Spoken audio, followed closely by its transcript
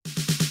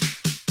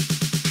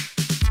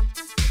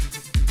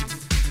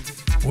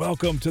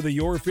Welcome to the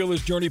Your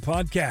Fearless Journey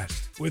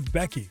podcast with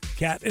Becky,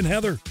 Kat, and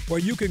Heather,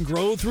 where you can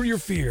grow through your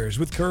fears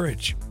with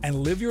courage and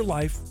live your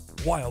life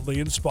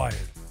wildly inspired.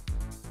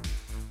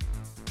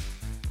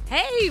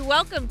 Hey,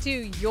 welcome to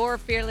Your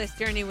Fearless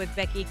Journey with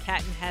Becky,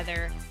 Kat, and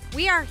Heather.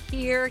 We are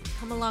here to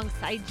come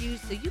alongside you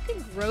so you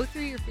can grow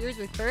through your fears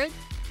with courage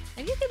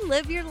and you can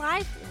live your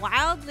life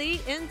wildly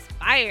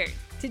inspired.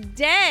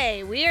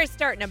 Today, we are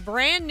starting a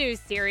brand new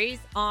series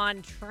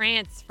on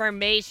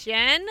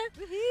transformation.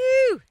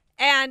 Woohoo!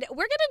 And we're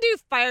going to do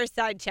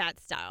fireside chat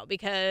style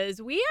because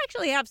we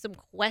actually have some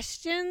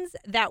questions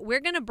that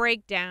we're going to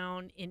break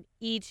down in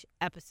each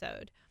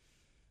episode.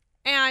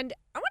 And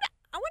I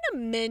want to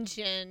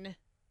mention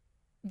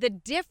the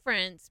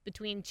difference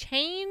between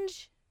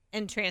change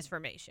and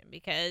transformation,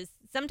 because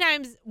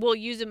sometimes we'll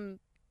use them,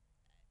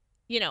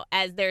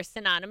 as they're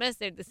synonymous.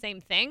 They're the same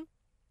thing.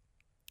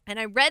 And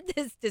I read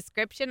this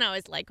description. I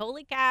was like,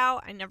 holy cow,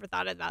 I never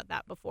thought about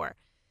that before.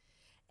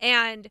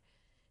 And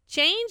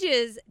change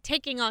is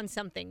taking on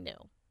something new.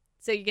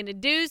 So you're going to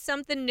do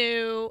something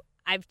new.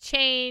 I've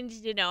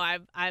changed,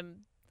 I'm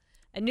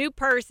a new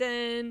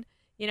person.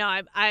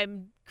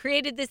 I'm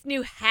created this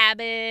new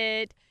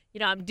habit.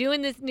 I'm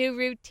doing this new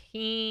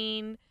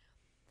routine.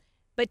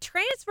 But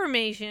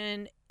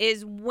transformation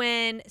is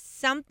when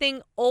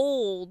something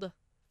old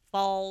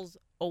falls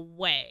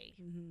away.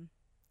 Mm-hmm.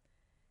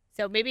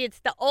 So maybe it's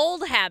the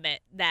old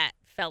habit that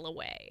fell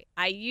away.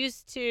 I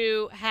used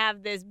to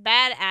have this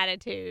bad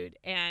attitude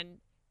and,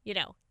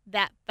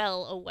 that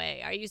fell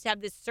away. I used to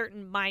have this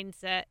certain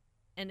mindset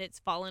and it's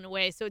fallen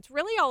away. So it's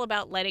really all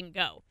about letting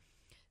go.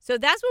 So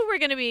that's what we're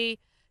going to be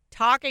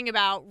talking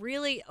about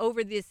really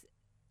over this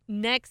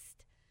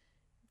next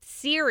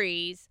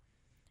series.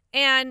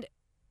 And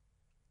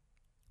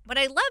what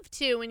I love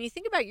too, when you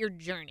think about your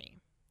journey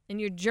and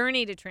your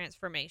journey to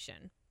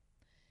transformation,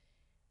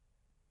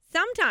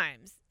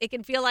 sometimes it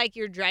can feel like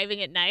you're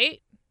driving at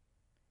night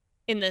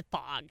in the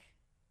fog.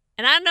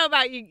 And I don't know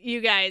about you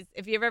guys,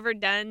 if you've ever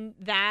done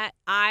that.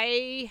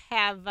 I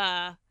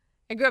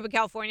grew up in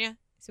California,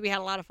 so we had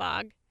a lot of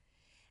fog.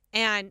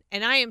 And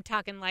I am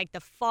talking like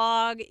the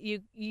fog,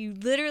 you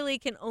literally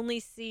can only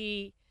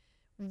see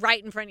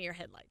right in front of your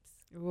headlights.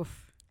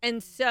 Oof.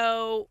 And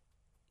so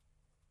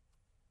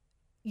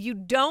you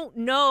don't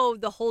know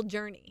the whole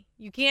journey.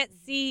 You can't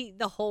see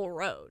the whole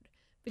road.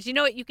 But you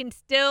know what? You can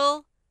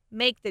still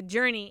make the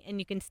journey and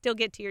you can still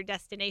get to your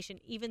destination,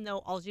 even though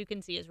all you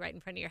can see is right in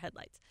front of your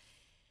headlights.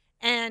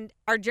 And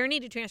our journey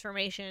to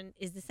transformation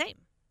is the same.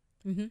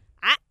 Mm-hmm.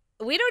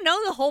 We don't know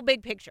the whole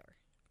big picture.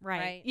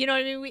 Right. You know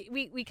what I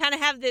mean? We kind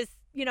of have this,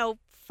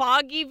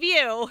 foggy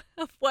view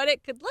of what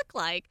it could look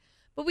like,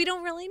 but we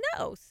don't really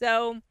know.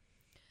 So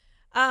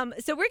we're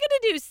going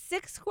to do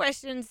 6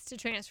 questions to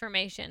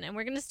transformation, and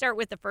we're going to start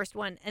with the first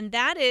one, and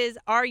that is,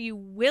 are you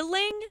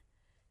willing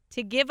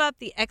to give up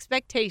the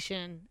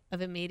expectation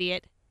of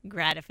immediate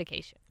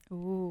gratification?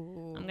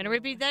 Ooh. I'm going to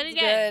repeat that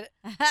again.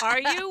 Are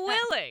you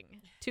willing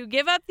to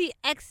give up the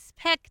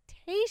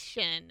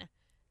expectation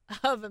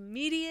of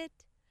immediate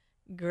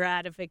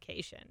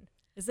gratification?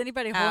 Is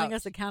anybody holding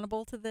us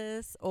accountable to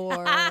this,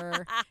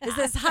 or is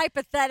this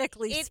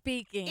hypothetically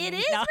speaking? It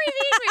is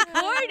being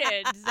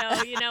recorded,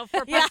 so,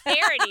 for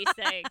posterity's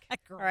sake.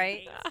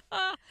 Right.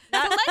 So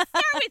let's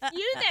start with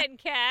you then,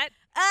 Kat.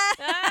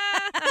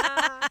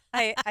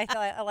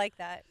 I like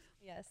that.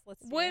 Yes,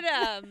 let's do it.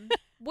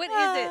 What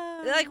is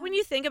it? Like when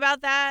you think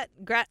about that,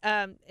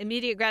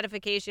 immediate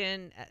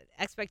gratification,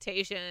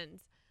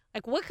 expectations,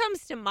 like what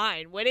comes to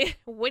mind? What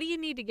do you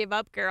need to give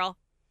up, girl?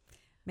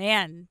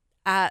 Man,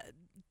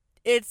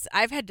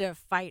 I've had to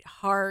fight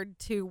hard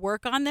to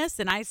work on this,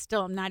 and I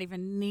still am not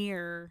even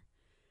near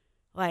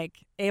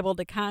able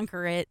to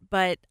conquer it.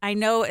 But I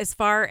know as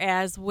far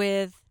as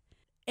with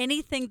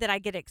anything that I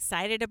get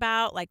excited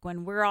about, like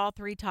when we're all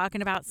three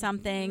talking about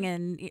something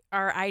and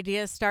our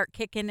ideas start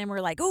kicking and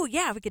we're like, oh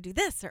yeah, we could do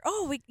this, or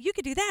you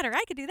could do that, or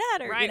I could do that,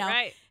 or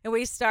right. And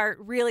we start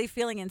really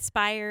feeling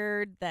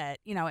inspired that,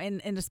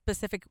 in a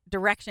specific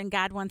direction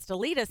God wants to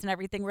lead us and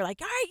everything. We're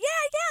like, all right, yeah,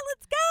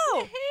 let's go.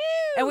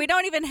 Woo-hoo. And we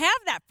don't even have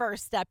that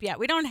first step yet.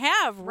 We don't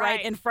have right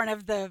Right. in front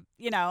of the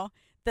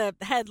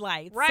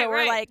headlights. Right, so we're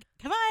right. like,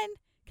 come on.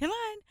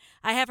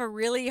 I have a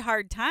really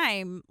hard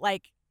time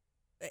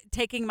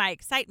taking my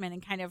excitement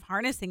and kind of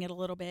harnessing it a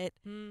little bit,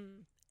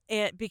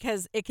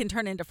 because it can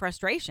turn into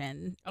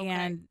frustration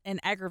and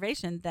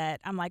aggravation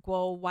that I'm like,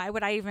 well, why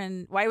would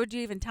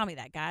you even tell me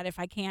that, God, if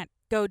I can't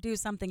go do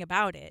something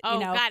about it? Oh,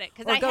 got it.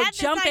 Because I go had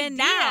jump this in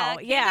idea. now.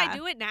 Can't I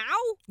do it now?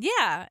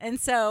 Yeah. And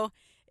so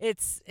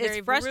it's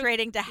Very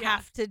frustrating to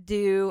have to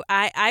do.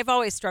 I've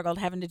always struggled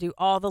having to do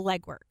all the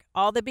legwork,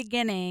 all the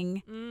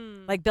beginning,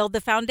 build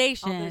the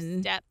foundation, all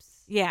those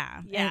steps.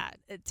 Yeah. Yeah.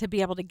 And to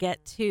be able to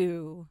get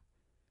to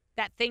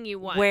that thing you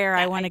want. where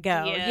I that want to go.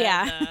 idea,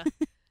 Yeah.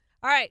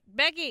 All right,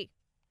 Becky,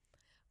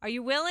 are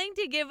you willing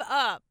to give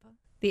up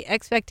the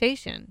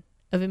expectation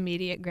of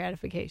immediate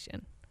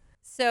gratification?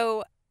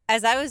 So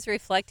as I was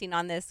reflecting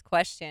on this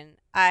question,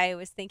 I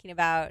was thinking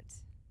about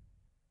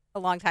a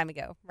long time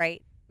ago,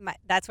 right?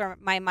 That's where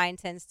my mind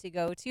tends to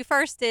go to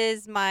first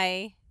is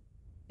my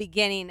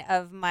beginning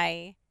of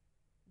my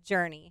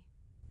journey,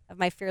 of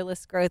my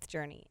fearless growth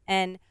journey.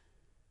 And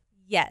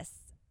yes,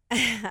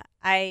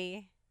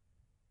 I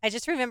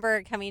just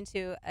remember coming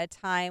to a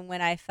time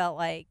when I felt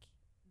like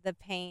the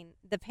pain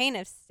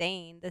of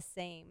staying the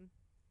same,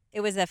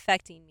 it was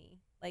affecting me.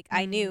 Like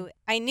I knew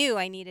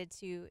I needed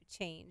to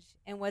change.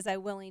 And was I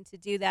willing to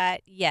do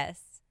that? Yes.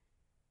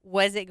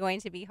 Was it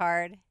going to be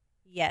hard?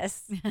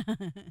 Yes.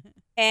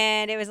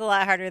 And it was a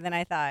lot harder than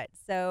I thought.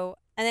 So,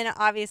 and then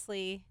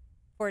obviously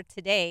for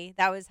today,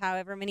 that was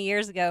however many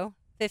years ago,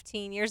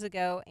 15 years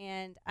ago.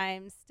 And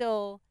I'm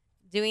still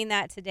doing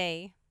that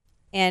today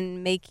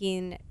and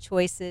making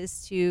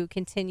choices to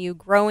continue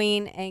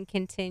growing and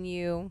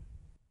continue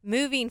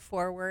moving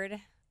forward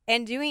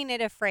and doing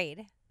it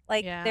afraid.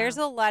 Like there's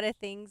a lot of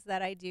things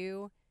that I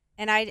do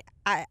and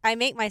I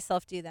make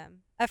myself do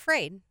them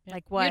afraid.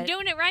 Like what? You're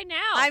doing it right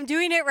now. I'm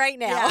doing it right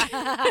now.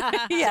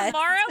 Yeah. Yes.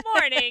 Tomorrow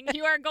morning,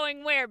 you are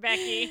going where,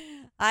 Becky?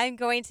 I'm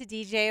going to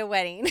DJ a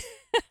wedding.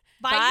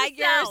 By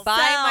yourself.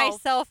 By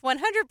myself,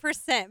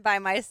 100% by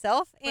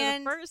myself. For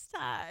and the first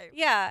time.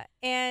 yeah,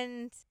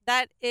 and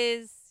that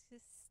is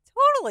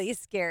totally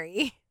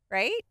scary,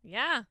 right?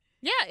 Yeah.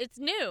 Yeah, it's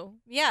new.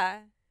 Yeah.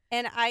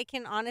 And I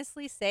can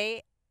honestly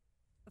say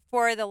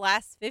for the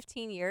last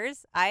 15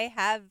 years, I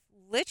have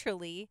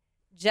literally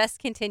just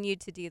continued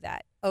to do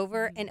that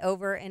over and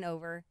over and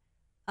over.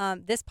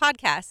 This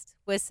podcast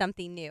was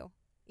something new.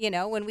 You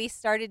know, when we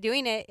started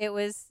doing it, it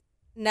was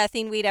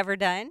nothing we'd ever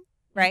done,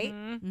 right?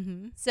 Mhm.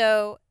 Mm-hmm.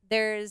 So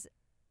there's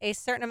a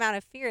certain amount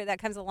of fear that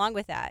comes along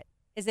with that.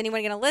 Is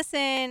anyone going to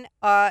listen?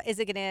 Is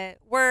it going to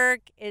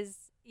work?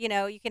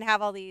 You can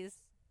have all these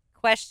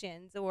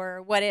questions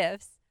or what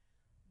ifs.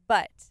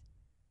 But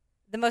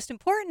the most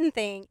important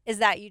thing is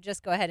that you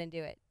just go ahead and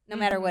do it, no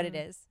matter what it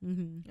is,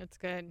 Mm-hmm. That's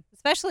good.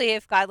 especially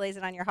if God lays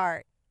it on your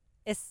heart.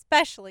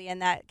 Especially in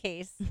that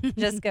case,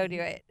 just go do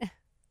it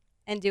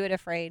and do it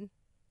afraid.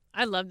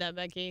 I love that,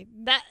 Becky.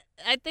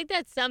 I think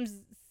that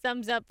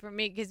sums up for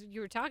me because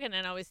you were talking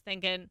and I was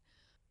thinking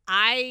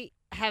I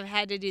have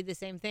had to do the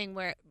same thing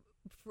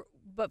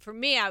but for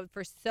me,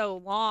 for so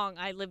long,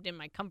 I lived in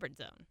my comfort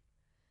zone,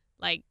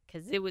 like,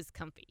 because it was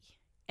comfy.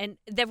 And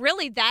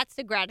that's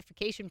the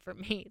gratification for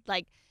me,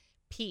 like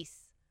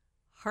peace,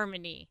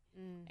 harmony,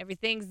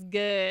 everything's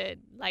good.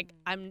 Like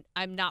I'm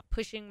not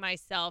pushing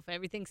myself.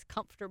 Everything's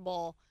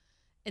comfortable.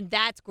 And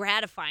that's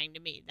gratifying to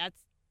me.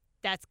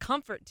 That's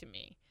comfort to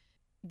me.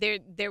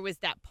 There was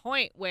that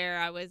point where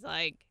I was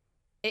like,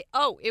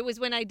 it was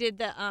when I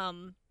did I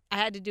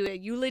had to do a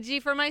eulogy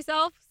for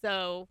myself.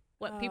 So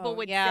what people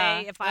would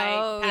say if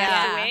I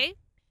passed away,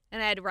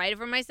 and I had to write it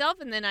for myself.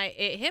 And then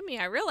it hit me.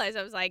 I realized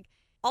I was like,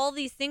 all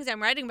these things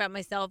I'm writing about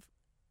myself,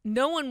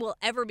 no one will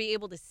ever be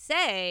able to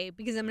say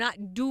because I'm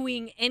not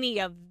doing any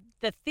of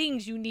the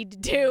things you need to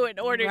do in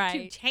order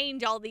to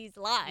change all these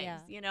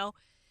lives,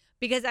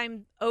 because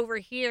I'm over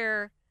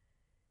here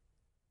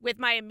with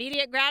my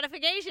immediate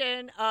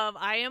gratification of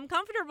I am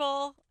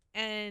comfortable.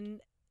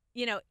 And,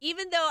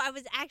 even though I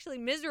was actually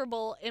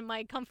miserable in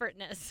my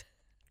comfortness.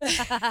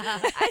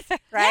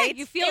 Right? Yeah,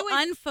 you feel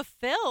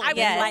unfulfilled. I was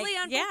really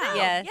unfulfilled.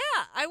 Yes.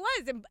 Yeah, I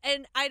was.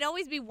 And I'd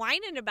always be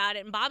whining about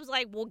it. And Bob's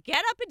like, well,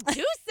 get up and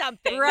do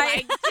something.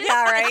 Right. Like,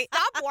 Yeah, right.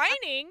 Stop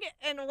whining.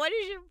 And what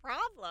is your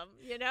problem,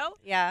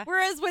 Yeah.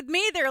 Whereas with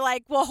me, they're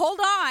like, well, hold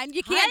on.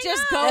 You can't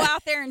just go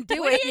out there and do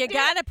What it. do you You do?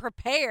 got to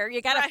prepare.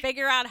 You got to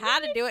figure out how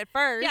to do it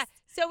first. Yeah.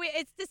 So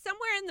it's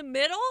somewhere in the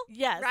middle.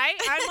 Yes. Right?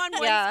 I'm on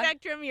one Yeah.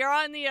 spectrum. You're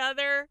on the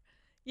other.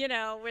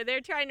 Where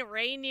they're trying to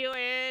rein you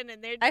in.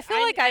 And they're. I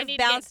feel like I've need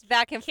to get bounced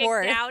back and kicked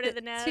forth out of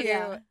the nest.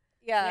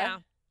 Yeah.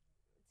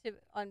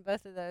 On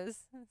both of those.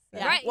 So.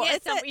 Yeah. Right. Well,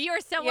 Yeah. You're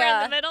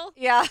somewhere in the middle.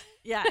 Yeah.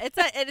 Yeah,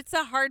 it's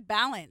a hard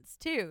balance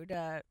too,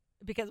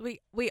 because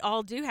we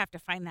all do have to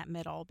find that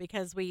middle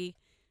because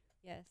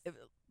Yes.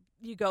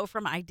 you go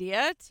from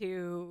idea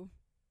to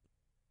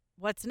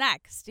what's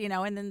next,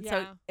 and then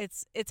so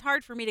it's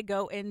hard for me to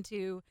go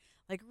into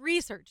like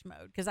research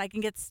mode because I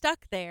can get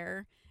stuck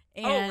there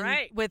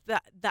and with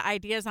the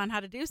ideas on how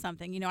to do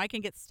something. I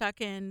can get stuck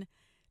in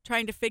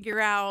trying to figure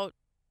out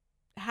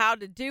how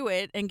to do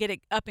it and get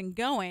it up and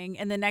going,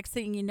 and the next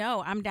thing you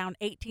know, I'm down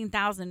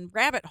 18,000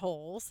 rabbit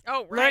holes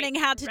learning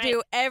how to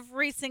do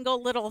every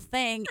single little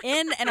thing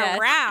in and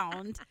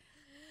around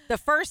the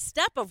first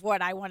step of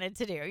what I wanted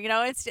to do.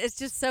 It's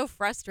just so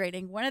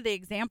frustrating. One of the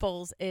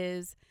examples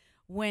is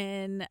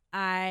when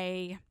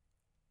a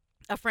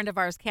friend of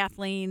ours,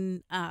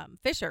 Kathleen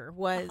Fisher,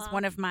 was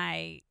one of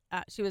my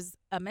she was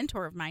a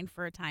mentor of mine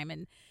for a time,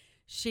 and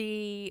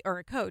or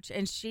a coach,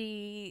 and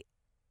she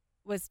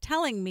was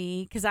telling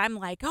me, because I'm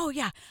like, oh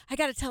yeah, I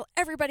got to tell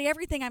everybody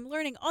everything I'm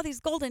learning, all these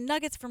golden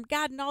nuggets from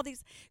God and all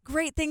these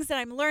great things that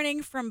I'm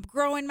learning from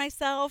growing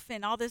myself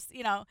and all this,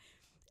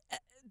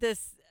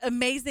 this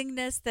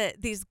amazingness,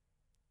 that these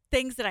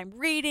things that I'm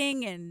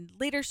reading and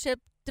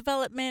leadership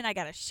development. I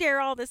got to share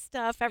all this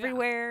stuff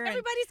everywhere.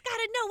 Everybody's got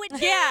to know it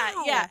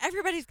now. Yeah.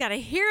 Everybody's got to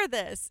hear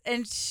this.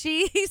 And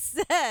she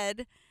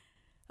said,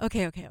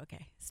 okay.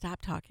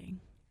 Stop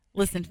talking.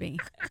 Listen to me.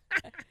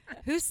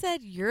 Who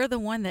said you're the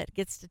one that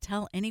gets to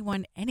tell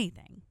anyone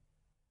anything?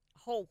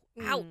 Oh,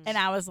 Mm. ouch. And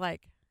I was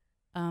like,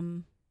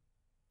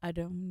 I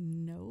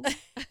don't know.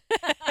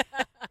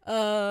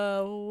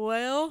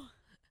 Well,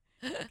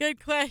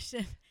 good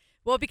question.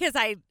 Well, because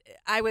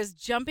I was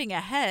jumping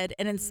ahead,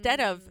 and instead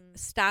of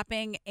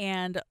stopping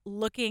and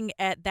looking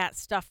at that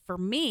stuff for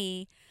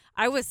me,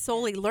 I was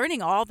solely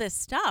learning all this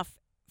stuff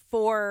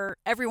for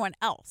everyone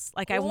else.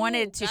 Like I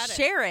wanted to got it.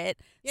 share it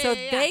Yeah, so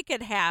yeah, yeah. they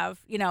could have,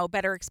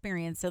 better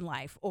experience in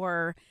life,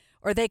 or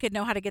they could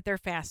know how to get there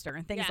faster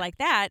and things Yeah. like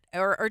that,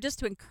 or just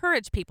to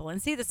encourage people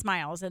and see the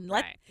smiles and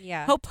let Right.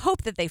 Yeah.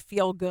 hope that they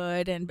feel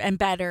good and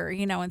better,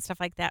 and stuff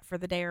like that for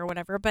the day or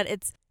whatever. But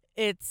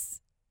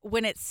it's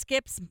when it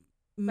skips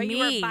But me. you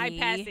were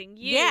bypassing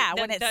you. Yeah,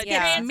 the, when it the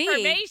skips me.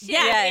 transformation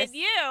Yes. in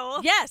you.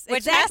 Yes, Which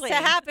exactly.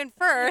 has to happen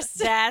first.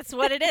 That's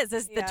what it is.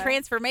 It's the Yeah.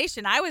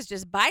 transformation. I was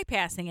just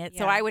bypassing it,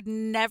 so Yeah. I would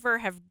never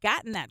have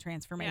gotten that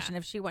transformation Yeah.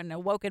 if she wouldn't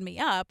have woken me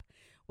up,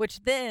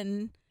 which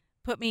then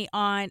put me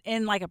on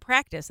in like a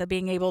practice of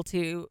being able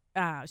to.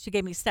 She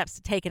gave me steps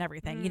to take and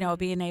everything.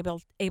 Being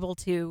able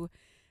to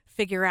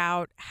figure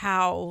out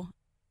how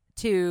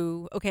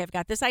to. Okay, I've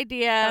got this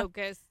idea.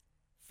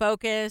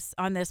 Focus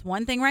on this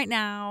one thing right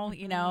now.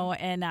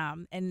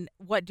 And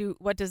what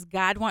does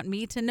God want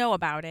me to know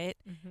about it,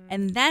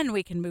 and then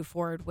we can move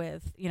forward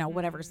with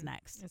whatever's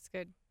next. That's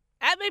good.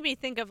 That made me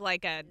think of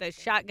like the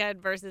shotgun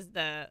versus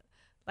the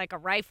like a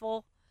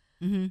rifle.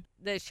 Mm-hmm.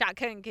 The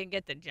shotgun can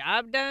get the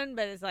job done,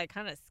 but it's like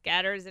kind of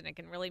scatters and it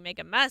can really make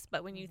a mess.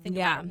 But when you think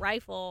about a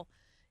rifle,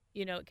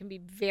 it can be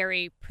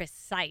very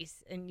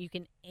precise and you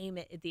can aim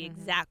it at the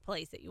exact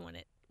place that you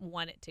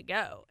want it to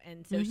go.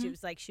 And so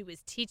she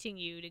was teaching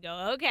you to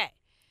go, okay,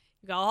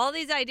 you got all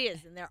these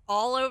ideas and they're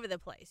all over the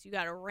place. You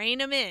got to rein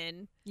them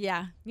in,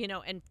 Yeah.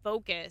 and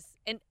focus.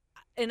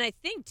 And I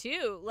think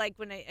too, like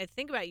when I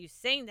think about you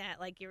saying that,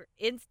 like your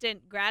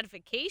instant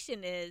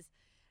gratification is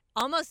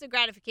almost the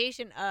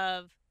gratification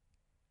of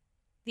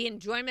the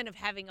enjoyment of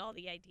having all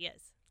the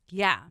ideas.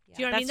 Yeah.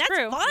 Do you know what I mean? That's That's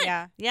true. fun.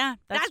 Yeah. Yeah,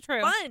 that's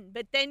true. fun.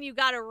 But then you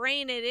got to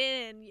rein it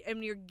in,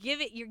 and you're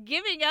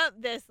giving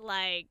up this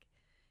like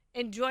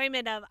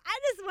enjoyment of I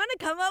just want to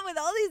come up with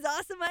all these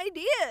awesome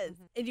ideas,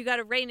 and you got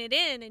to rein it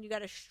in, and you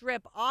got to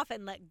strip off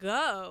and let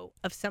go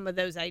of some of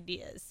those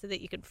ideas so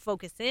that you can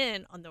focus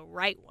in on the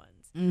right ones,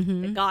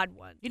 Mm-hmm. the God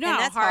ones. You know And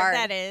how that's hard hard.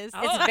 that is. Oh.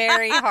 It's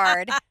very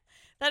hard.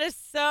 That is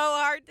so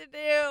hard to do.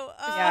 Oh.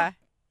 Yeah.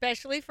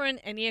 Especially for an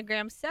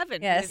Enneagram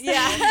 7. Yes. who's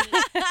Yeah.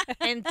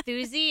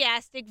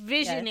 enthusiastic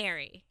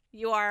visionary.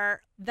 You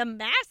are the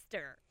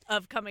master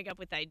of coming up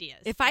with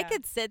ideas. If I Yeah.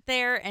 could sit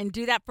there and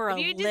do that for If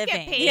a you just living.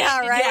 get paid Yeah,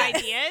 to do right.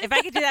 ideas, If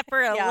I could do that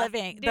for a Yeah.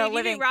 living, dude, the you'd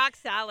living. be rock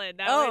solid.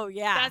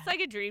 Yeah. That's like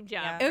a dream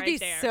job. Yeah. It would right be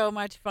there. so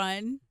much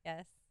fun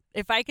Yes.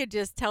 if I could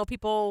just tell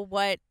people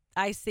what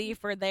I see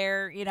for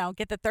their,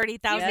 get the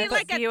 30,000 You'd be foot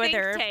like a view of think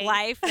their tank.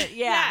 life.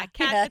 Yeah.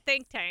 Cat Yeah. the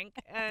think tank.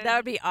 And That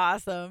would be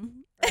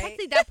awesome. Right?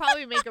 actually that'd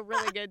probably make a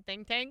really good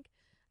think tank.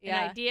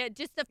 Yeah. An idea.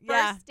 Just the first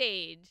Yeah.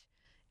 stage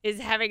is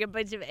having a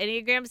bunch of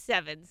Enneagram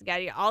 7s.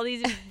 Got all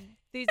these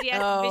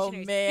enthusiastic Oh,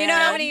 visionaries. man. You know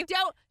how many-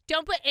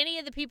 Don't put any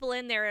of the people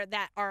in there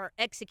that are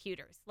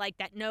executors, like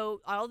that know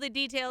all the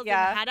details.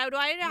 Yeah. And how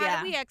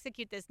Yeah. do we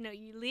execute this? No,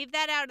 you leave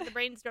that out of the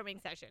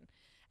brainstorming session.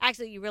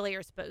 Actually, you really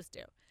are supposed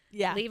to.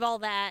 Yeah. Leave all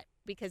that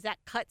because that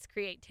cuts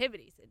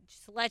creativity. So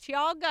just let you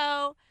all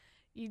go.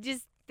 You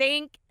just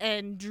think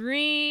and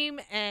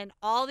dream, and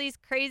all these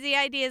crazy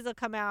ideas will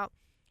come out.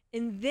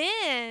 And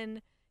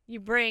then you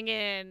bring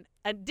in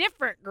a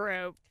different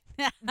group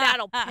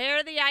that'll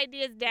pare the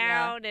ideas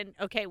down and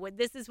okay, well,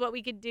 this is what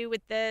we could do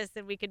with this,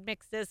 and we could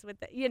mix this with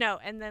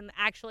and then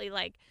actually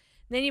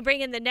then you bring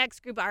in the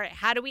next group. All right,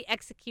 how do we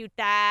execute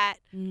that?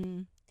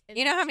 Mm.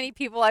 You know how many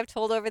people I've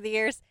told over the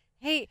years,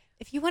 hey,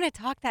 if you want to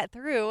talk that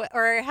through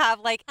or have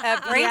like a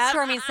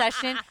brainstorming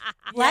session,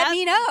 let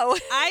me know.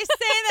 I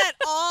say that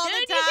all Dude, the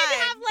you time. could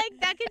have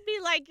that could be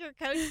like your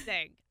coach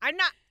thing. I'm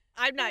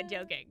not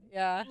joking.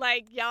 Yeah.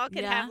 Like y'all could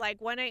Yeah. have like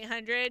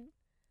 1-800,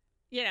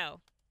 Yeah,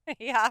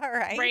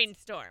 right.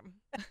 brainstorm.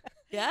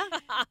 Yeah.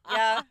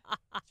 Yeah.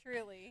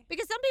 Truly.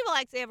 Because some people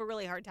actually have a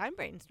really hard time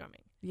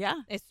brainstorming.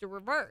 Yeah. It's the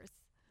reverse.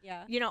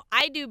 Yeah.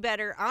 I do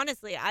better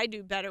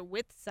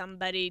with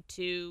somebody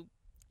to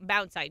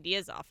bounce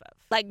ideas off of.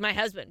 Like my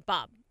husband,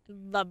 Bob.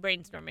 Love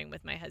brainstorming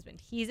with my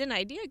husband. He's an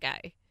idea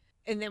guy.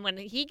 And then when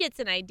he gets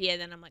an idea,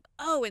 then I'm like,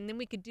 oh, and then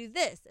we could do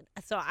this. And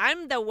so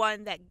I'm the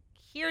one that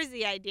hears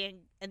the idea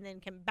and then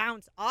can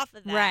bounce off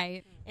of that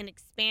Right. and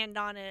expand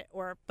on it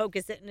or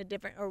focus it in a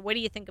different, or what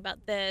do you think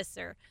about this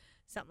or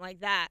something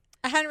like that.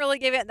 I hadn't really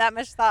given it that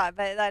much thought,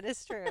 but that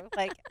is true.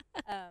 Like,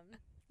 I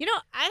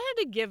had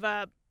to give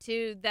up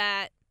to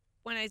that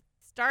when I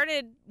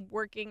started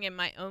working in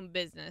my own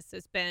business.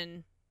 It's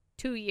been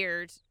 2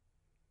 years,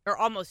 or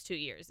almost 2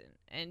 years.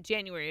 In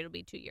January, it'll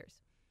be 2 years.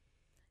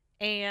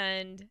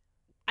 And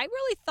I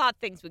really thought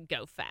things would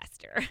go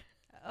faster.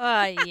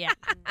 Yeah.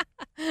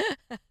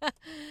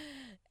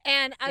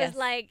 And I Yes. was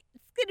like,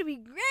 it's going to be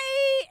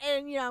great.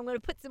 And, I'm going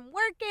to put some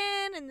work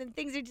in, and then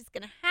things are just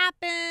going to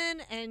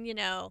happen. And,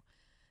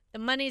 the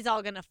money's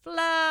all going to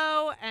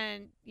flow.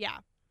 And, yeah,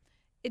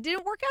 it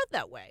didn't work out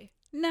that way.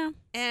 No.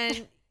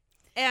 And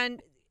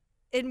and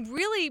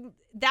really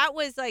that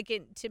was like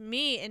to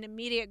me an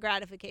immediate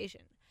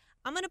gratification.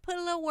 I'm gonna put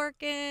a little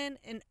work in,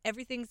 and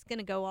everything's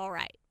gonna go all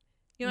right.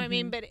 You know what I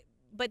mean?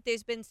 But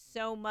there's been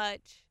so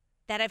much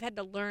that I've had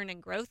to learn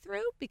and grow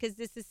through because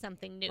this is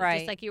something new. Right.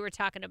 Just like you were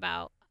talking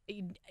about,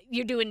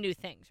 you're doing new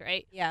things,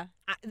 right? Yeah.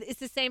 It's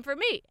the same for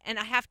me, and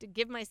I have to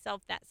give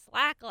myself that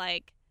slack.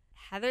 Like,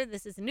 Heather,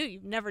 this is new.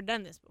 You've never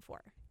done this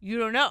before. You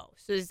don't know.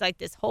 So it's like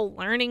this whole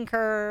learning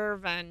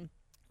curve and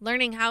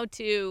learning how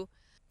to.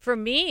 For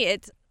me,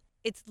 it's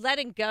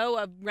letting go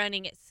of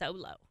running it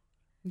solo.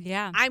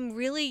 Yeah. I'm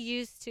really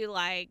used to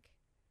like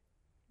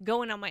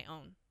going on my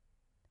own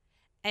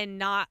and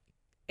not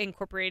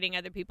incorporating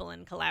other people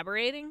and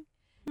collaborating.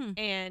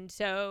 And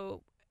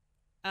so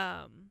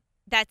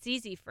that's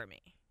easy for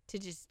me to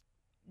just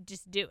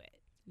do it.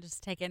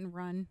 Just take it and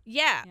run.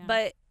 Yeah,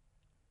 Yeah.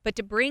 but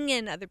to bring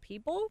in other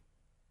people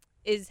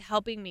is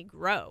helping me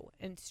grow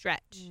and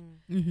stretch.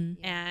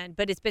 Mm-hmm.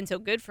 But it's been so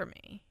good for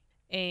me.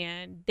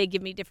 And they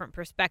give me different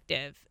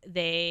perspective.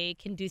 They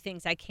can do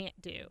things I can't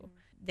do.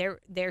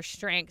 Their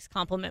strengths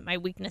complement my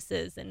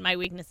weaknesses, and my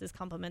weaknesses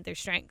complement their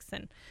strengths.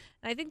 And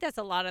I think that's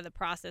a lot of the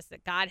process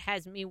that God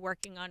has me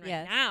working on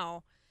right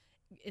now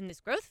in this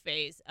growth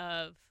phase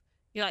of,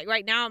 like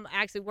right now I'm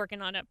actually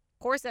working on a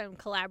course I'm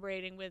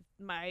collaborating with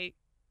my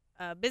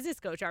business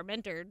coach, our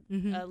mentor,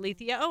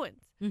 Lethea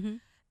Owens. Mm-hmm.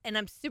 And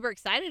I'm super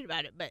excited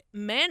about it. But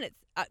man,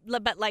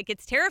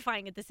 it's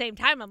terrifying at the same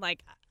time. I'm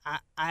like,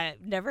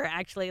 I've never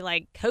actually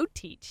like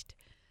co-teached.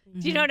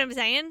 Do you know what I'm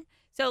saying?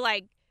 So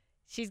like,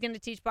 she's going to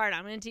teach part,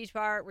 I'm going to teach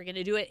part. We're going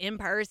to do it in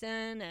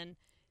person. And,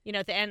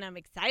 at the end I'm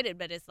excited,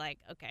 but it's like,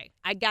 okay,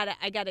 I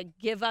gotta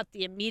give up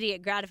the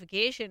immediate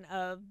gratification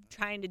of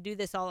trying to do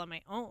this all on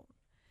my own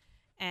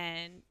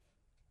and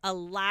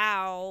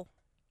allow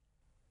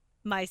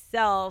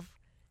myself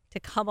to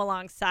come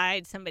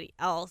alongside somebody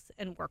else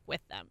and work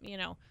with them,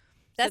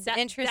 That's So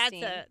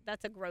interesting.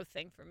 That's a growth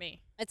thing for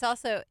me.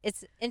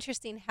 It's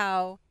interesting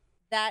how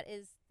that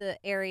is the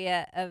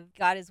area of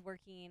God is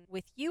working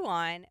with you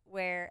on,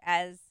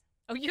 whereas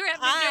Oh, you're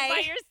having to do it by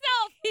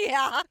yourself.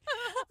 yeah,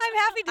 I'm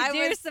happy to I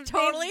do was some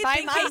totally things by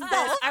thinking myself.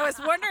 this. I was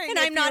wondering and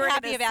if I'm you not were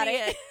happy gonna about see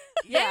it.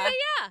 Yeah.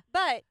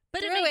 But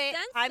But it through makes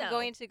sense, I'm though.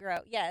 going to grow.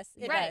 Yes,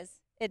 it Right. does.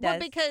 It Well,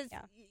 does. because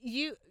Yeah.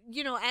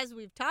 you know, as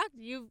we've talked,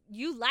 you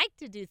like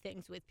to do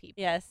things with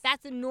people. Yes.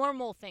 That's a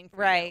normal thing for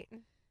Right.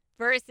 you.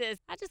 Versus,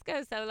 I just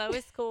go solo.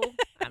 It's cool.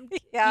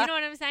 Yeah. You know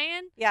what I'm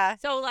saying? Yeah.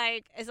 So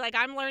like, it's like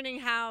I'm learning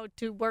how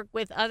to work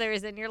with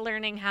others, and you're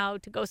learning how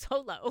to go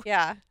solo.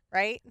 Yeah.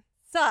 Right.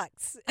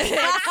 Sucks. It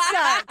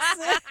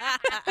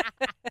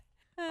sucks.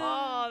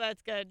 Oh,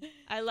 that's good.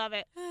 I love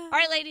it. All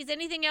right, ladies.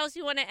 Anything else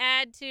you want to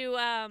add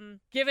to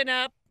giving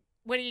up?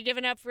 What are you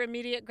giving up for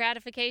immediate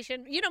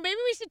gratification? Maybe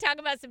we should talk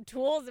about some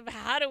tools of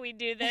how do we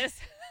do this.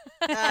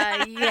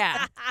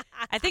 Yeah.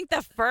 I think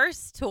the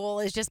first tool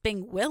is just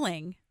being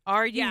willing.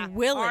 Are you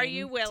willing? Are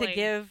you willing to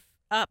give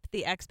up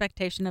the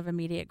expectation of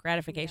immediate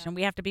gratification?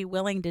 We have to be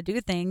willing to do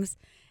things.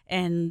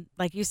 And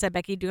like you said,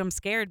 Becky, do them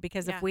scared,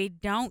 because if we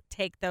don't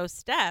take those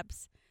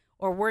steps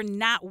or we're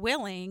not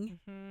willing,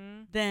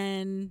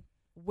 then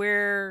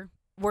we're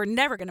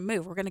never going to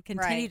move. We're going to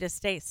continue to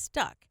stay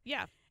stuck.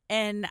 Yeah.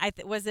 And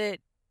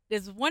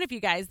is one of you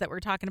guys that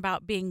were talking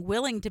about being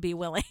willing to be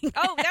willing.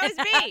 Oh, that was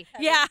me.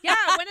 Yeah. Yeah,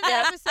 one of the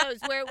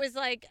episodes where it was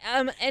like,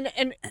 and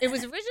it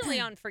was originally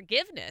on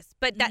forgiveness,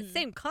 but that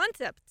same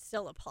concept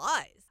still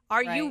applies.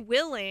 Are you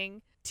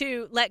willing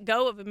to let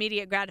go of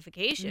immediate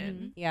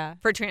gratification Yeah.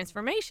 for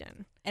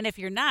transformation? And if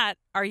you're not,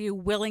 are you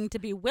willing to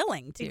be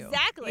willing to?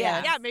 Exactly.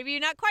 Yes. Yeah, maybe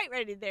you're not quite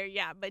ready there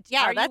yet, but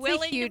Yeah, are you that's a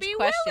willing huge to be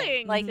question.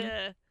 willing Like-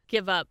 to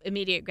give up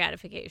immediate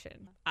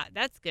gratification?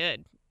 That's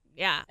good.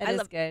 Yeah, It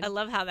is good. I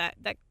love how that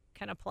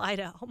can apply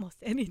to almost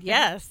anything.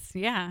 Yes.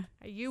 Yeah.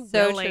 Are you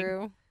So willing?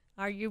 true.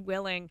 Are you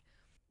willing?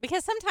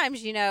 Because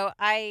sometimes,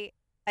 I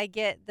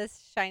get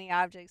this shiny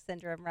object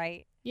syndrome,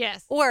 right?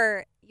 Yes.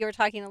 Or you were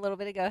talking a little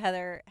bit ago,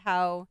 Heather,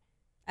 how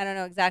I don't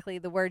know exactly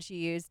the words you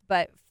used,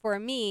 but for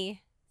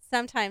me,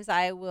 sometimes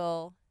I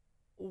will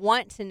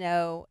want to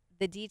know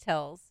the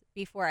details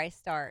before I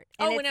start.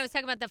 And When I was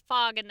talking about the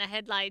fog and the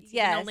headlights, you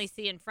Yes. can only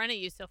see in front of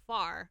you so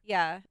far.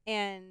 yeah,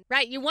 and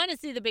Right. You want to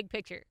see the big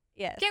picture.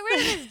 yes. Get rid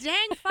of this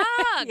dang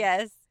fog.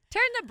 Yes.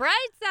 Turn the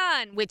brights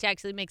on, which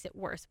actually makes it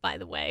worse, by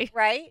the way.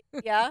 Right?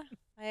 Yeah.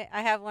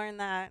 I have learned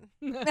that.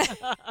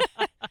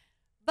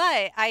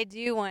 But I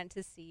do want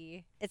to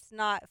see. It's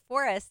not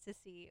for us to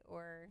see,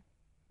 or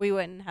we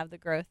wouldn't have the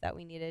growth that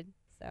we needed.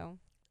 So,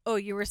 Oh,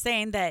 you were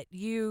saying that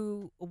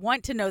you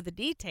want to know the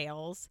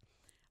details,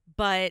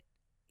 but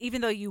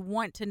even though you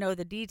want to know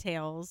the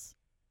details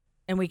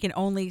and we can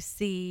only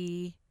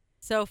see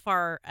so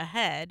far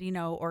ahead,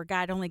 or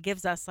God only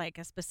gives us like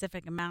a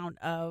specific amount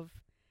of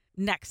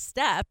next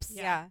steps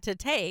yeah. to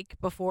take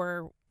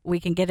before we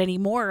can get any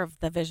more of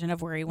the vision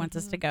of where he wants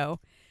us to go.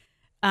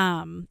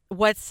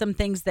 What's some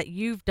things that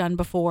you've done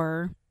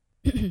before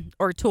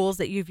or tools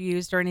that you've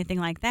used or anything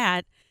like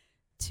that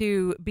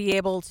to be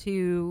able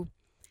to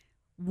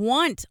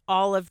want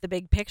all of the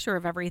big picture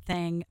of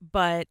everything,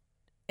 but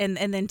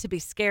and then to be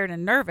scared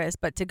and nervous,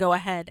 but to go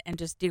ahead and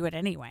just do it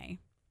anyway.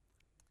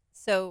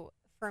 So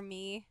for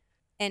me,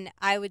 and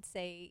I would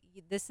say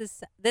this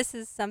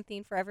is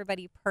something for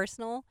everybody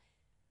personal,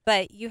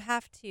 but you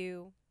have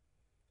to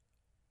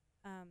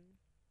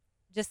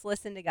just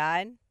listen to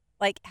God.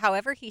 Like,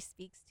 however he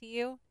speaks to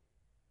you,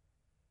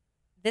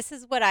 this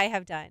is what I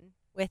have done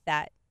with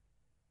that.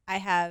 I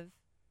have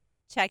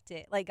checked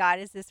it. Like, God,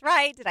 is this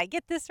right? Did I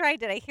get this right?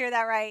 Did I hear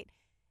that right?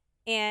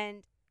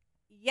 And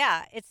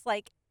yeah, it's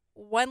like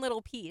one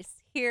little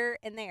piece here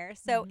and there.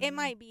 So it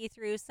might be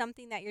through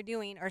something that you're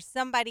doing, or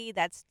somebody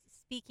that's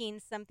speaking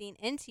something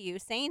into you,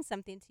 saying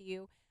something to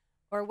you,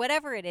 or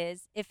whatever it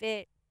is. If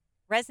it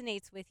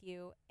resonates with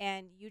you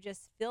and you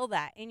just feel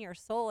that in your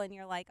soul and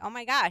you're like, oh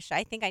my gosh,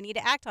 I think I need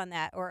to act on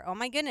that, or oh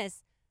my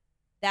goodness,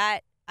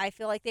 that I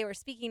feel like they were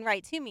speaking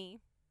right to me,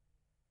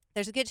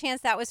 there's a good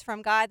chance that was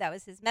from God. That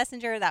was his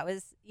messenger. That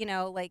was,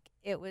 like,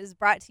 it was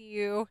brought to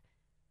you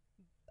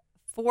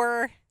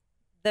for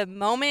the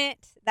moment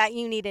that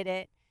you needed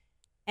it.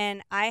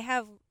 And I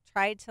have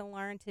tried to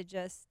learn to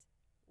just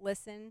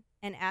listen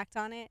and act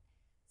on it.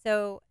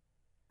 So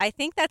I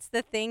think that's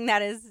the thing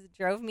that has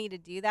drove me to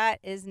do that,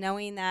 is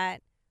knowing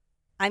that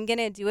I'm going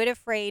to do it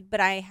afraid, but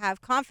I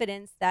have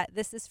confidence that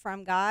this is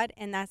from God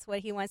and that's what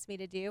he wants me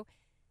to do.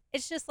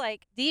 It's just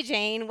like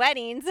DJing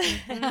weddings,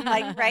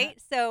 like, right?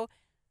 So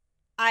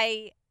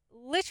I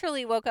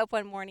literally woke up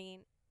one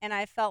morning and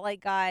I felt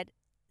like God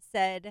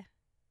said,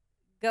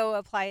 go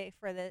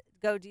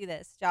do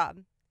this job.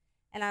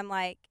 And I'm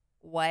like,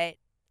 what?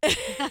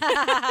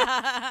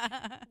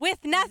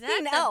 With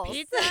nothing else.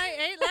 Pizza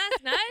I ate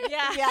last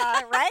night?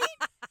 Yeah, right?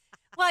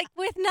 Like,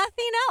 with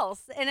nothing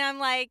else. And I'm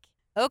like,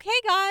 okay,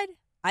 God,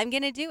 I'm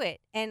going to do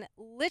it. And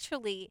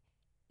literally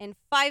in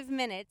 5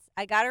 minutes,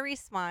 I got a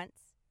response.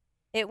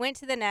 It went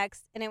to the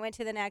next, and it went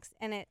to the next,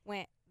 and it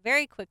went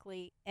very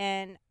quickly.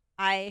 And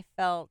I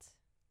felt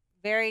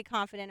very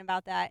confident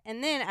about that.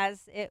 And then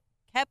as it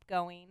kept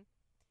going,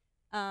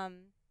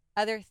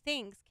 other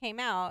things came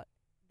out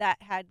that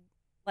had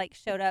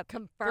showed up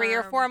Confirmed. 3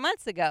 or 4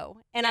 months ago.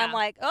 And I'm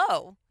like,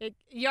 oh. It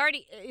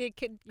was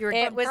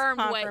confirmed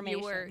what you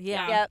were.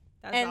 Yeah. Yep.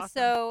 That's And awesome.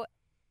 so,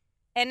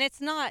 and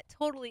it's not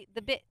totally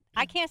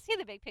I can't see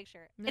the big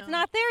picture. No. It's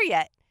not there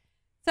yet.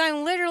 So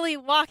I'm literally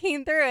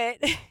walking through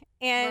it,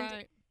 and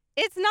Right.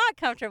 it's not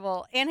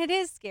comfortable, and it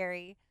is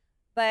scary.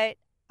 But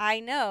I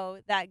know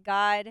that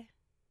God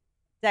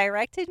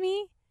directed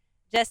me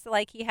just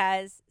like he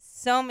has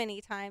so many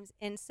times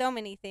in so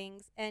many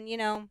things. And,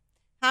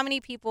 how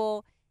many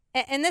people,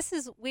 and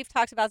we've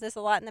talked about this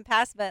a lot in the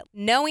past, but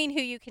knowing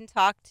who you can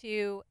talk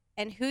to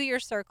and who your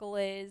circle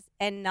is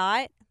and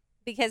not,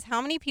 because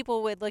how many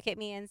people would look at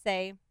me and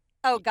say,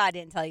 oh, God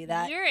didn't tell you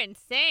that. You're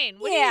insane.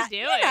 What yeah, are you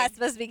doing? You're not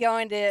supposed to be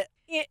going to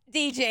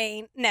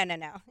DJing. No.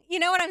 You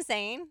know what I'm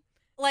saying?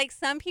 Like,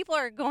 some people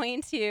are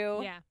going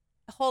to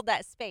hold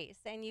that space,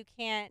 and you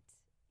can't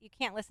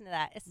listen to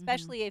that,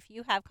 especially if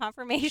you have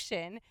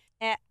confirmation.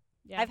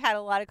 I've had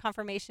a lot of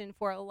confirmation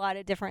for a lot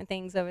of different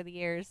things over the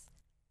years.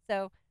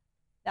 So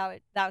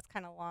that was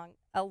kind of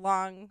a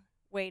long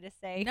way to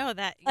say. No,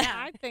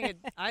 I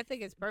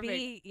think it's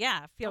perfect.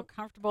 Feel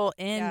comfortable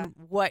in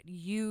what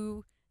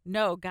you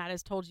know God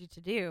has told you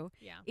to do.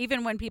 Yeah.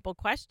 Even when people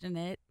question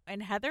it,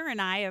 and Heather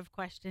and I have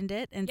questioned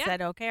it and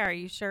said, okay, are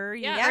you sure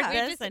you heard we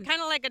this? just And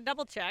kind of like a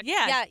double check.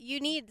 yeah. You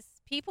need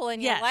people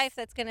in your life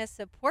that's going to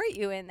support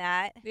you in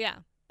that. Yeah.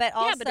 But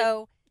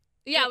also,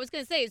 I was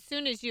going to say, as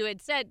soon as you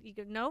had said, you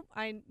go, nope,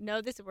 I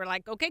know this. We're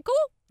like, okay,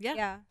 cool.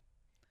 Yeah.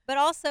 But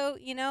also,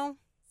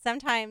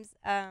 sometimes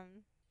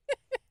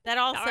that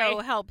also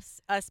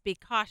helps us be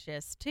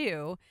cautious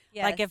too.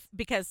 yes. Like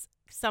because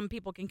some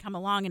people can come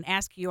along and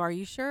ask you, are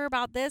you sure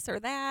about this or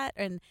that?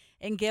 And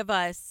give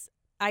us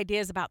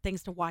ideas about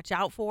things to watch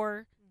out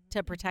for,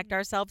 to protect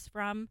ourselves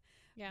from.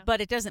 Yeah.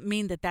 But it doesn't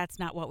mean that that's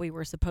not what we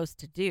were supposed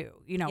to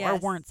do, or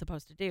Yes. weren't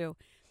supposed to do.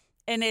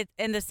 And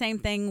the same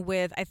thing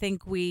with, I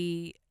think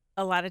we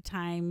a lot of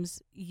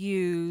times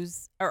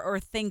use or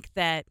think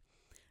that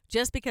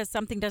just because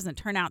something doesn't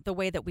turn out the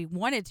way that we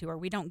wanted to, or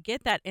we don't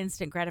get that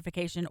instant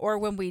gratification, or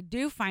when we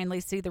do finally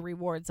see the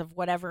rewards of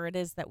whatever it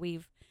is that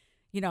we've,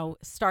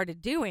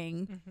 started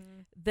doing,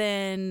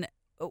 then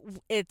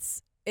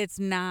it's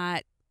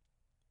not,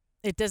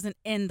 it doesn't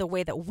end the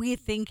way that we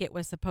think it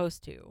was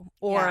supposed to,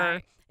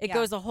 or it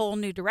goes a whole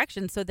new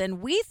direction. So then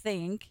we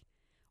think,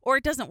 or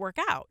it doesn't work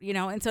out,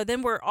 and so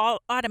then we're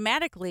all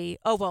automatically,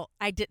 oh, well,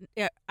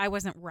 I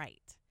wasn't right.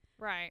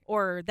 Right.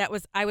 Or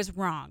I was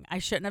wrong. I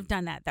shouldn't have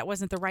done that. That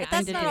wasn't the right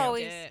But thing that's to not do.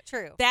 always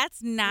true.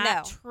 That's not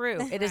No.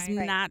 true. It is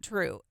Right. not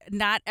true.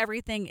 Not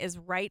everything is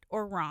right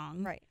or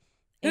wrong. Right.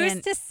 And-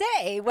 Who's to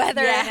say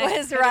whether Yeah. it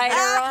was right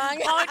or wrong?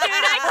 Oh, dude,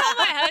 I told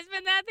my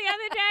husband that the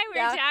other day. We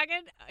Yeah. were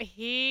talking.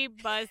 He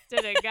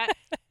busted a gut.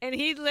 And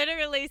he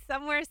literally,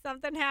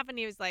 something happened.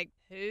 He was like,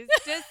 who's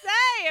to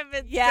say if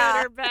it's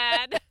Yeah. good or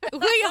bad?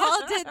 We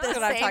all did the That's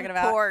what I'm same talking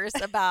about. course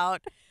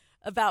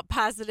about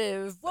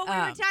positive. Well, we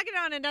were talking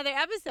on another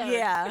episode.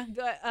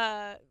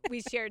 Yeah.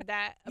 We shared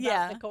that about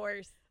Yeah. the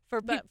course.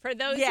 But for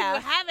those yeah,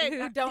 who haven't,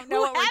 who don't know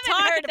what we're haven't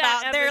talking heard that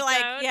about, they're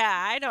like, episode,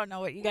 yeah, I don't know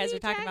what you guys what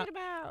are talking about.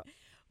 about.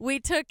 We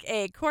took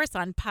a course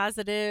on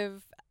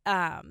positive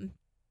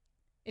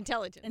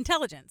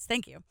Intelligence.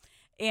 Thank you.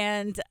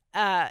 And it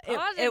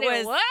Positive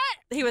was what?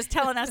 he was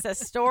telling us a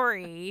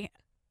story,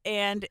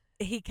 and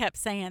he kept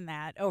saying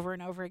that over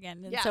and over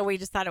again. And Yeah. so we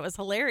just thought it was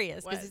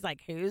hilarious because Was. he's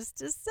like, who's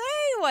to say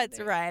what's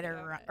There right you or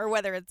go. wrong, or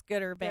whether it's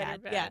good or Good or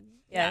bad. bad. Yeah.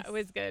 Yeah, Yes. it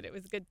was good. It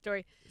was a good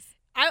story.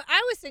 I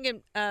was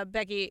thinking,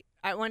 Becky,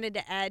 I wanted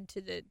to add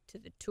to the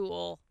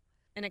tool,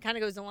 and it kind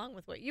of goes along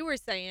with what you were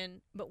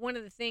saying. But one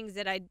of the things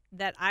that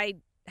I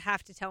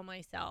have to tell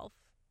myself,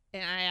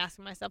 and I ask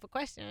myself a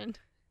question: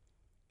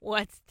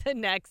 what's the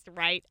next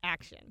right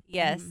action?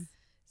 Yes. Mhm.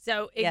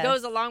 So it Yes.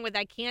 goes along with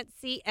I can't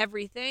see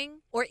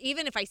everything, or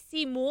even if I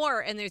see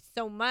more and there's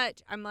so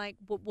much, I'm like,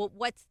 well,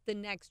 what's the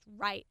next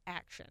right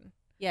action?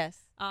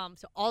 Yes.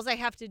 So all I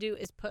have to do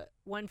is put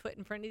one foot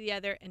in front of the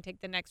other and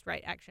take the next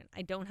right action.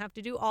 I don't have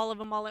to do all of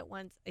them all at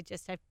once. I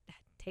just have to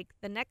take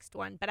the next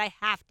one, but I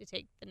have to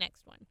take the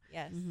next one.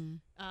 Yes. Mhm.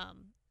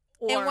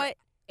 Or And what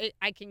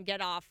I can get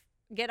off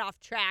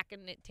track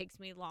and it takes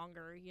me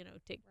longer, to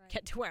Right.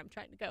 get to where I'm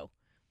trying to go.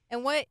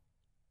 and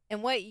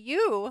what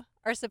you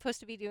are supposed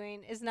to be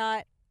doing is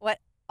not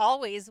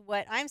always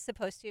what I'm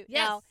supposed to. Yes,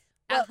 Now,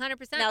 well,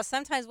 100%. Now,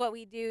 sometimes what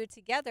we do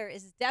together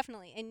is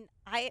definitely, and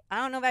I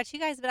don't know about you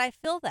guys, but I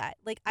feel that.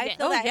 Like, I Yeah.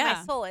 feel Oh, that in yeah.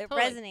 my soul. It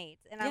Totally. resonates.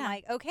 And I'm Yeah.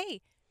 like,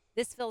 okay,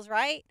 this feels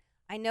right.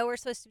 I know we're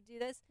supposed to do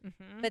this.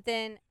 Mhm. But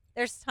then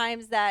there's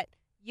times that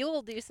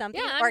you'll do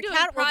something yeah, I'm or doing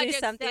Kat will do projects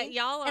something. that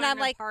y'all and aren't I'm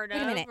like, a part wait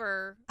a of, minute.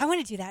 or I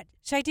want to do that.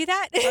 Should I do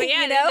that? oh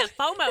yeah, you then know? the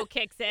FOMO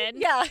kicks in.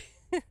 Yeah.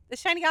 The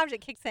shiny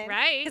object kicks in.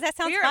 right. 'Cause that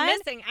sounds You're fun.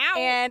 missing out.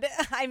 And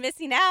I'm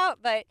missing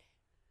out. But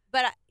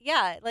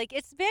yeah, like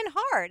it's been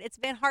hard. It's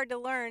been hard to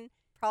learn,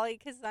 probably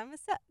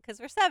because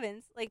we're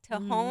sevens, like to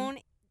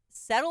Mhm.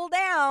 settle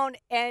down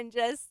and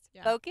just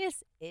Yeah.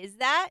 focus. Is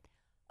that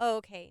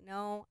okay?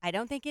 No, I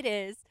don't think it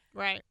is.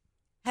 right.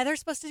 Heather's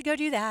supposed to go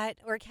do that,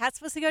 or Kat's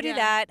supposed to go do Yeah.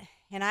 that,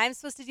 and I'm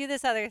supposed to do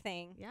this other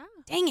thing. Yeah.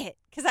 Dang it,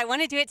 because I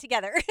want to do it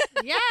together.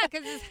 Yeah,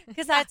 because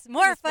Because that's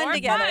more It's fun more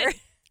together.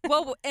 fun.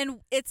 Well,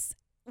 and it's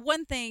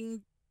one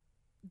thing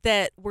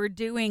that we're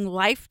doing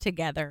life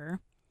together,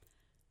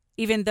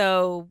 even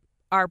though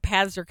our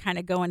paths are kind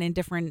of going in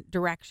different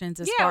directions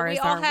as far we as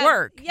all our have,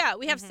 work. Yeah,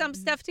 we have some Mhm.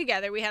 stuff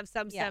together. We have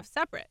some Yeah. stuff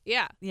separate.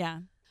 Yeah.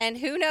 Yeah. And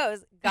who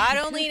knows? God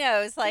only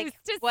knows. Like Who's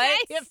to what?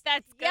 say if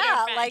that's good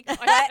Yeah, or bad? like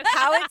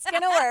how it's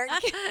gonna work.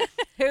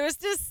 Who's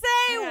to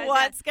say Yeah,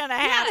 what's going to Yeah,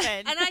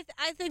 happen? and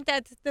I think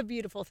that's the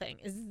beautiful thing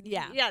is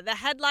Yeah. the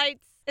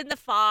headlights in the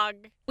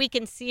fog we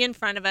can see in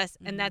front of us,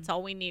 and that's Mm-hmm.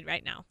 all we need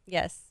right now.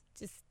 Yes.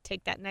 Just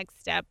take that next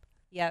step,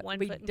 Yep. one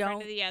we foot in don't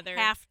front of the other.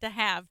 have to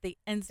have the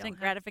instant Don't have-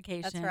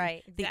 gratification. That's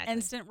right. The Exactly.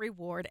 instant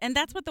reward. And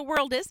that's what the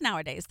world is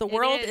nowadays. The It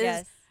world is. is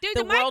Yes. Dude,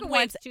 the the world microwave's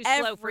wants too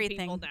slow for everything.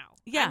 people now.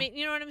 Yeah. I mean,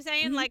 you know what I'm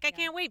saying? Mhm. Like, I Yeah.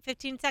 can't wait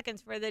 15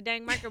 seconds for the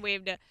dang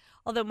microwave to.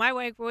 Although my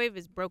microwave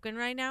is broken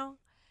right now,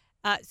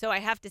 so I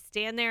have to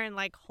stand there and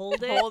like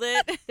hold it. hold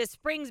it. The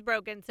spring's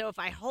broken, so if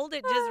I hold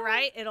it just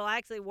right, it'll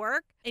actually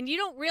work. And you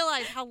don't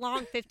realize how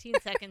long 15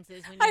 seconds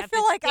is when you I have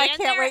feel to like I stand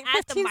can't there wait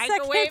at the 15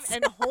 microwave seconds.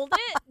 and hold it.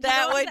 Do you know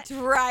That what I'm would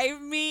saying?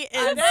 drive me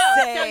I insane. know.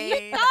 So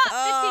you thought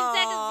 15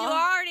 seconds, you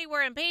Oh. already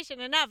were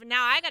impatient enough.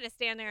 Now I got to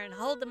stand there and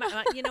hold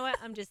the. You know what?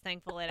 I'm just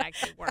thankful it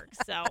actually works.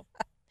 So,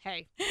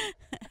 hey.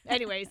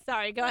 Anyway,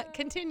 sorry. Go ahead.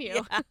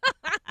 Continue.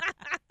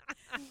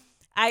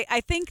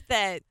 I think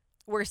that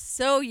we're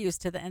so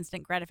used to the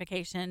instant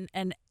gratification.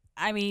 And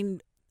I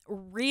mean,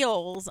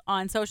 reels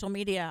on social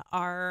media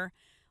are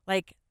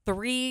like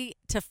 3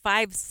 to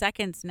 5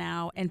 seconds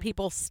now, and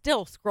people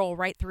still scroll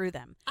right through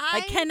them.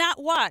 I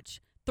cannot watch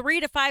 3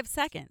 to 5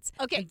 seconds.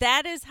 Okay.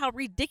 That is how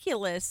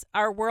ridiculous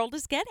our world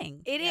is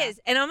getting. It Yeah. is,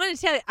 and I'm going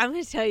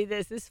to tell you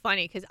this. This is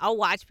funny because I'll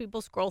watch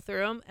people scroll through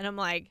them, and I'm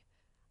like,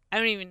 I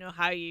don't even know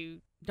how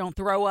you. Don't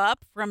throw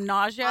up from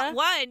nausea,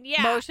 One,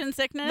 yeah, motion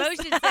sickness.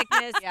 motion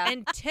sickness, Yeah.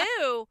 and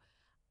two,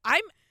 I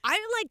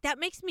like that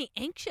makes me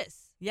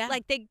anxious. Yeah.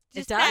 like they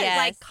just does. have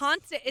like Yes.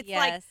 constant. It's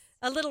like Yes.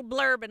 a little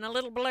blurb and a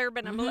little blurb,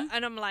 and Mhm.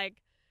 I'm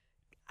like,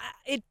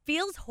 it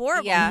feels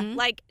horrible. Yeah. Mhm.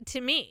 Like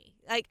to me,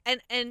 like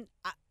and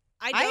I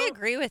I don't.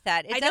 agree with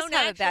that. It I does don't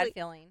have a bad actually-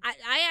 feeling.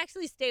 I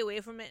actually stay away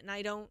from it, and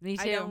I don't. Me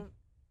I too. don't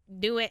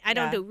do it. I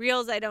don't Yeah. do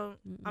reels. I don't.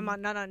 I'm Mm-mm.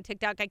 not on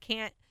TikTok. I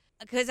can't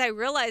because I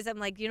realize I'm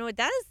like, you know what?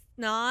 That is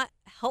not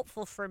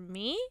helpful for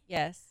me.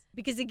 Yes.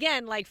 Because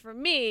again, like for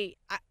me,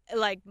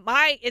 like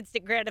my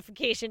instant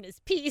gratification is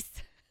peace.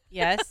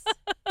 Yes.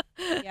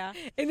 Yeah.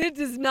 And it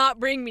does not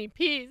bring me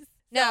peace.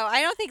 No,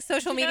 I don't think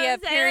social You know media what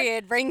I'm saying?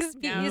 period brings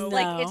peace. No.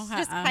 Like it's No,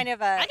 just uh-uh. kind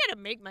of I a gotta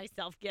make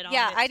myself get on.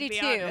 yeah. it, I to do be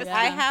too. honest. Yeah.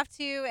 I have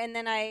to, and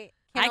then I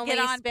can I only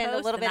get on spend a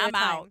post little bit and of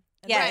I'm time. out.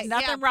 Yes. There's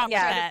nothing Yeah. wrong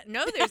Yeah. with that.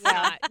 No, there's Yeah.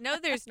 not. No,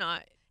 there's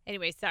not.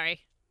 Anyway,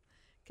 sorry.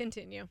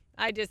 Continue.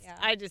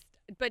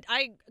 But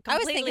I I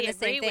was completely thinking the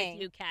same agree thing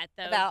with you, Kat,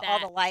 though. about all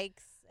that- the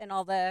likes and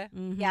all the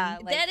Mhm. yeah.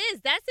 Like,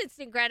 that's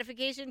instant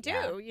gratification too.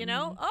 Yeah. You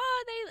know,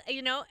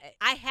 Mm-hmm.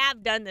 I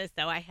have done this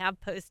though. I have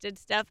posted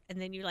stuff,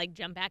 and then you like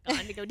jump back on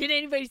to go. Did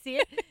anybody see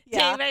it? Did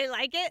Yeah. anybody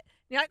like it?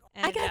 You're like,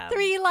 I and, got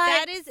 3 likes.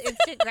 That is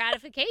instant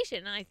gratification.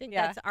 And I think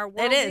Yeah. that's our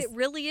world. is. It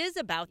really is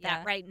about that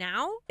Yeah. right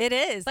now. It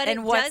is. But and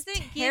it what's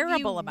doesn't terrible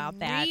give you about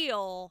that?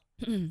 real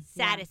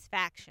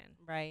satisfaction.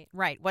 Right.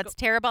 Right. What's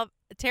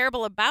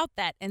terrible about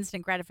that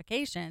instant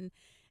gratification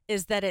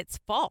is that it's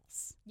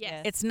false.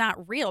 Yes. It's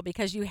not real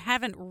because you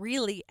haven't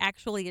really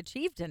actually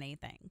achieved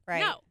anything. Right.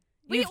 No.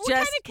 You've What kind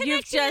just- of you've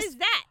connection just- is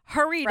that?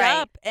 Hurried Right.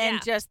 up and Yeah.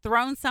 just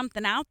thrown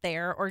something out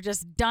there or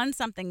just done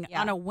something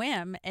Yeah. on a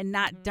whim and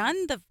not Mhm.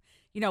 done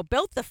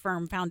built the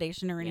firm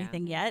foundation or Yeah.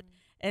 anything yet.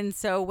 And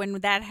so when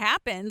that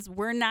happens,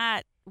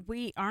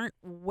 we aren't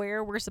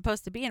where we're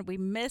supposed to be, and we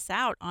miss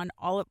out on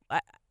all of.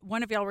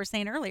 One of y'all were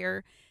saying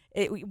earlier,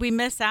 we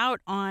miss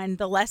out on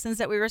the lessons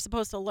that we were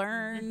supposed to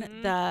learn,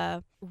 Mhm.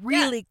 the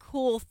really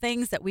cool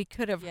things that we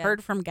could have Yeah.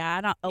 heard from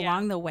God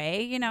along the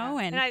way,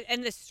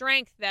 And the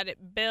strength that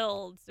it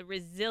builds, the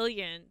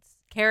resilience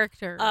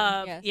character.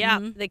 of Yes.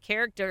 Mhm. the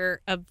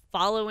character of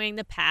following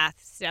the path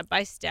step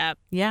by step,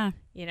 Yeah.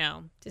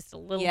 just a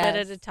little bit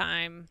Yes. at a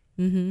time.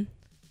 Mm-hmm.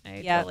 I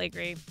Yep. totally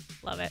agree.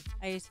 Love it.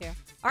 I do too.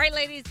 All right,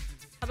 ladies,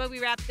 how about we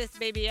wrap this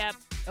baby up?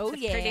 Oh,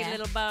 with a pretty yeah.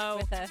 little bow,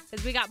 With a-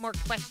 because we got more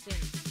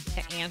questions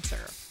to answer.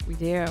 We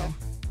do.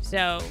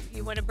 So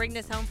you want to bring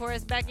this home for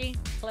us, Becky?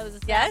 Close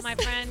us Yes. out, my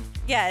friend.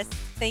 Yes,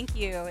 thank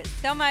you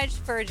so much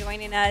for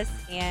joining us.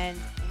 And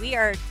we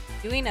are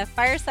doing a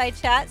fireside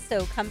chat,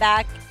 so come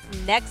back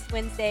next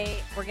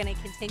Wednesday. We're going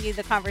to continue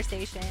the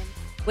conversation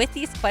with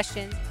these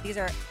questions. These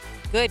are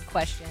good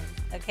questions,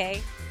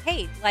 okay?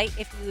 Hey,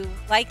 if you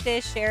like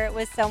this, share it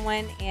with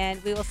someone,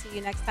 and we will see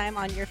you next time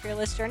on Your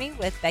Fearless Journey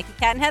with Becky,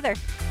 Kat, and Heather.